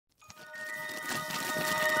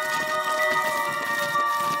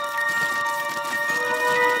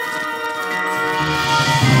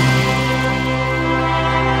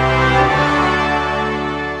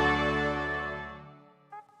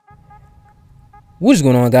What is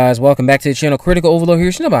going on, guys? Welcome back to the channel. Critical Overlord here.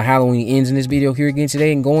 It's about Halloween Ends in this video here again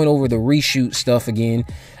today, and going over the reshoot stuff again,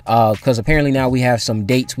 because apparently now we have some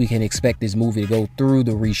dates we can expect this movie to go through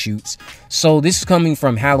the reshoots. So this is coming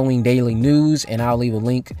from Halloween Daily News, and I'll leave a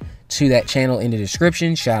link to that channel in the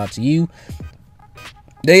description. Shout out to you.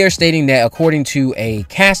 They are stating that according to a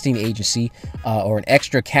casting agency, or an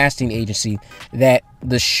extra casting agency, that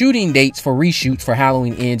the shooting dates for reshoots for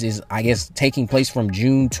Halloween Ends is, I guess, taking place from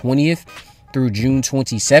June 20th through June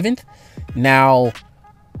 27th. Now,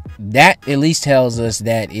 that at least tells us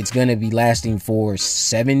that it's going to be lasting for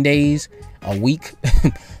 7 days, a week.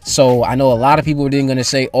 So I know a lot of people are then going to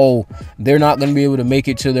say, oh, they're not going to be able to make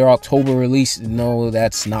it to their October release. No,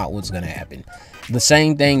 that's not what's going to happen. The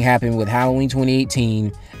same thing happened with Halloween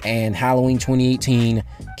 2018, and Halloween 2018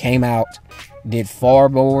 came out, did far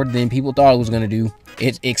more than people thought it was going to do.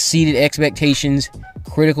 It exceeded expectations,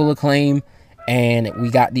 critical acclaim, and we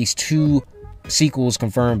got these two sequels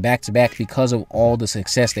confirmed back to back because of all the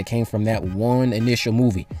success that came from that one initial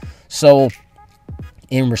movie. So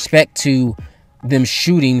in respect to them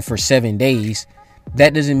shooting for 7 days,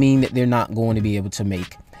 that doesn't mean that they're not going to be able to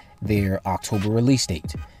make their October release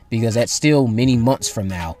date, because that's still many months from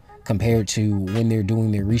now compared to when they're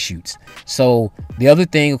doing their reshoots. So the other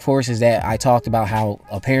thing, of course, is that I talked about how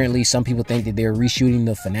apparently some people think that they're reshooting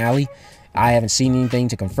the finale. I haven't seen anything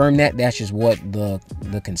to confirm that. That's just what the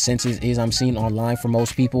consensus is I'm seeing online for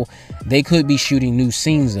most people. They could be shooting new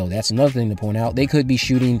scenes, though. That's another thing to point out. They could be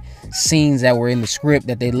shooting scenes that were in the script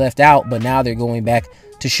that they left out, but now they're going back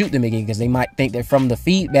to shoot them again because they might think that from the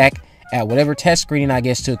feedback at whatever test screening, I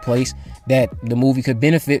guess, took place, that the movie could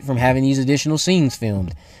benefit from having these additional scenes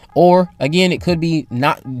filmed. Or, again, it could be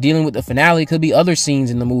not dealing with the finale. It could be other scenes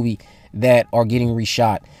in the movie that are getting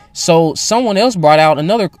reshot. So someone else brought out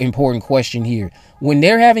another important question here. When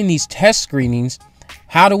they're having these test screenings,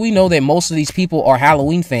 how do we know that most of these people are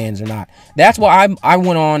Halloween fans or not? That's why I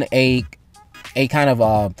went on a kind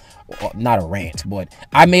of not a rant, but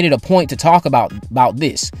I made it a point to talk about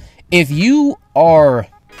this. If you are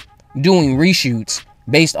doing reshoots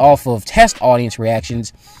based off of test audience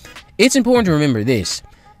reactions, it's important to remember this.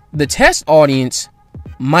 The test audience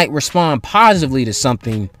might respond positively to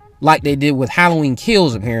something, like they did with Halloween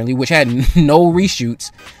Kills, apparently, which had no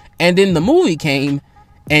reshoots. And then the movie came,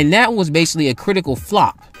 and that was basically a critical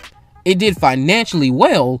flop. It did financially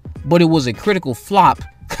well, but it was a critical flop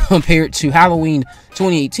compared to Halloween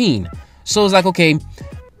 2018. So it's like, okay,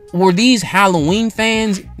 were these Halloween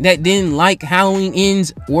fans that didn't like Halloween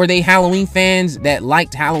Ends? Were they Halloween fans that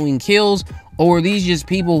liked Halloween Kills? Or were these just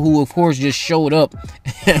people who, of course, just showed up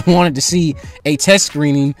and wanted to see a test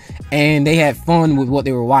screening and they had fun with what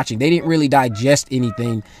they were watching? They didn't really digest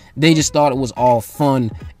anything. They just thought it was all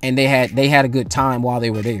fun, and they had a good time while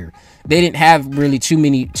they were there. They didn't have really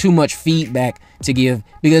too much feedback to give,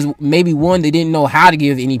 because maybe one, they didn't know how to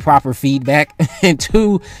give any proper feedback, and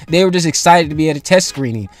two, they were just excited to be at a test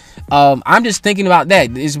screening. I'm just thinking about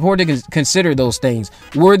that. It's important to consider those things.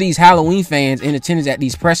 Were these Halloween fans in attendance at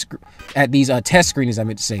these test screenings, I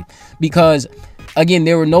meant to say? Because again,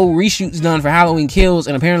 there were no reshoots done for Halloween Kills,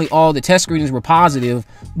 and apparently all the test screenings were positive.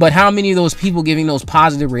 But how many of those people giving those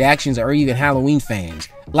positive reactions are even Halloween fans?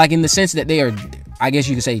 Like, in the sense that they are, I guess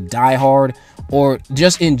you could say, diehard, or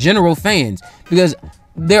just in general fans. Because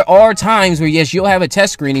there are times where, yes, you'll have a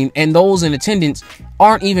test screening, and those in attendance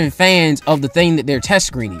aren't even fans of the thing that they're test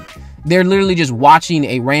screening. They're literally just watching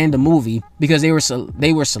a random movie because they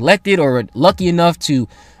were selected or lucky enough to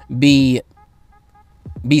be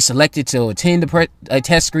selected to attend a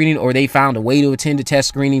test screening, or they found a way to attend a test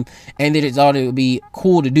screening, and they thought it would be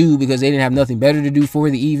cool to do because they didn't have nothing better to do for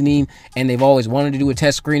the evening, and they've always wanted to do a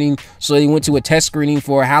test screening. So they went to a test screening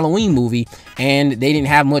for a Halloween movie, and they didn't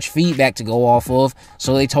have much feedback to go off of,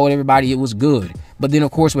 so they told everybody it was good. But then,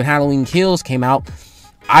 of course, when Halloween Kills came out,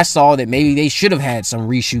 I saw that maybe they should have had some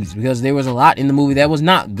reshoots, because there was a lot in the movie that was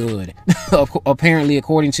not good. Apparently,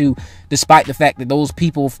 despite the fact that those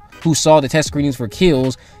people who saw the test screenings for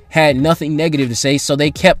Kills had nothing negative to say, so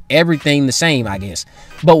they kept everything the same, I guess.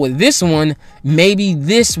 But with this one, maybe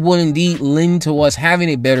this will indeed lend to us having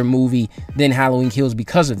a better movie than Halloween Kills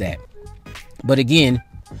because of that. But again,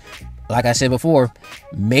 like I said before,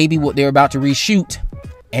 maybe what they're about to reshoot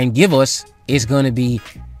and give us is going to be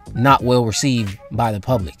not well received by the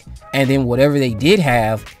public. And then whatever they did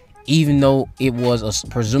have, even though it was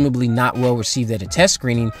presumably not well received at a test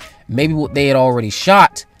screening, maybe what they had already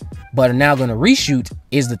shot but are now going to reshoot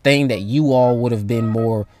is the thing that you all would have been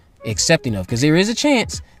more accepting of. Because there is a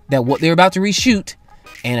chance that what they're about to reshoot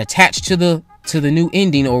and attach to the new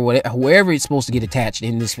ending, or wherever it's supposed to get attached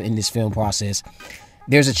in this film process,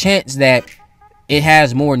 there's a chance that it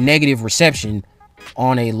has more negative reception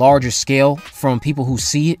on a larger scale from people who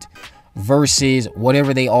see it versus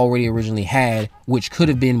whatever they already originally had, which could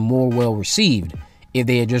have been more well received if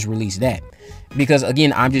they had just released that. Because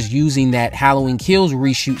again, I'm just using that Halloween Kills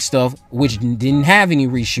reshoot stuff, which didn't have any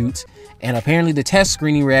reshoots, and apparently the test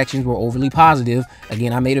screening reactions were overly positive.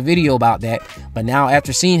 Again, I made a video about that, but now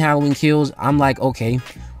after seeing Halloween Kills, I'm like, okay,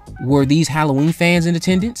 were these Halloween fans in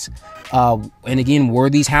attendance? And again, were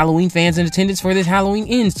these Halloween fans in attendance for this Halloween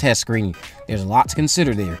Ends test screening? There's a lot to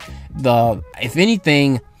consider there. If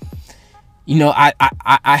anything, you know,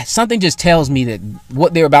 I something just tells me that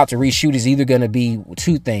what they're about to reshoot is either going to be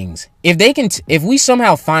two things. If we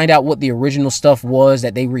somehow find out what the original stuff was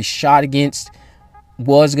that they reshot against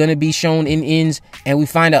was going to be shown in Ends, and we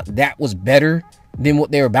find out that was better than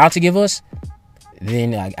what they're about to give us,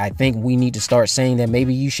 then I think we need to start saying that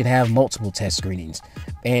maybe you should have multiple test screenings.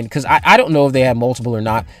 And because I don't know if they have multiple or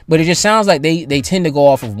not, but it just sounds like they tend to go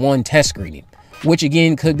off of one test screening, which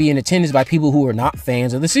again could be in attendance by people who are not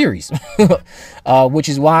fans of the series. Which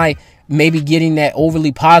is why maybe getting that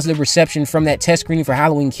overly positive reception from that test screening for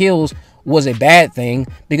Halloween Kills was a bad thing,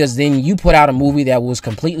 because then you put out a movie that was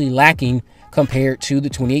completely lacking compared to the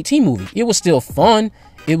 2018 movie. It was still fun,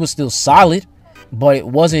 it was still solid, but it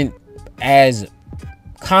wasn't as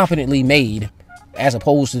competently made as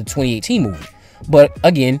opposed to the 2018 movie. But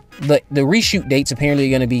again, the reshoot dates apparently are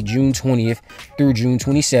going to be June 20th through June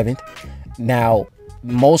 27th. Now,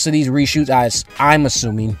 most of these reshoots, I'm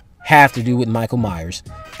assuming, have to do with Michael Myers,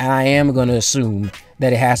 and I am going to assume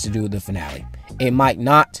that it has to do with the finale. It might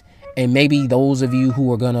not, and maybe those of you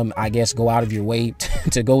who are going to, I guess, go out of your way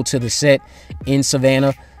to go to the set in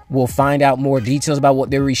Savannah will find out more details about what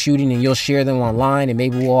they're reshooting, and you'll share them online, and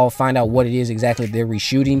maybe we'll all find out what it is exactly they're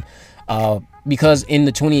reshooting. Because in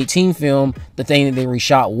the 2018 film, the thing that they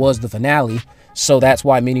reshot was the finale, so that's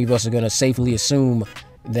why many of us are going to safely assume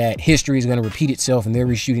that history is going to repeat itself and they're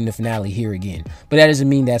reshooting the finale here again. But that doesn't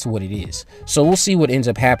mean that's what it is. So we'll see what ends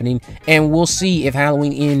up happening, and we'll see if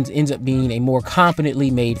Halloween ends up being a more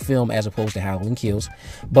competently made film as opposed to Halloween Kills.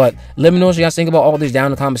 But let me know what you guys think about all this down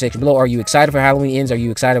in the comment section below. Are you excited for Halloween Ends? Are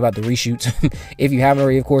you excited about the reshoots? If you haven't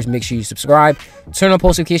already, of course, make sure you subscribe, turn on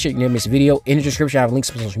post notifications so you never miss a video. In the description, I have links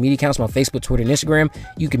to my social media accounts, my Facebook, Twitter, and Instagram.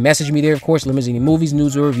 You can message me there, of course. Let me know any movies,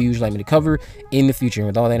 news, or reviews you'd like me to cover in the future. And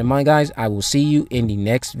with all that in mind, guys, I will see you in the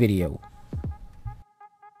next video.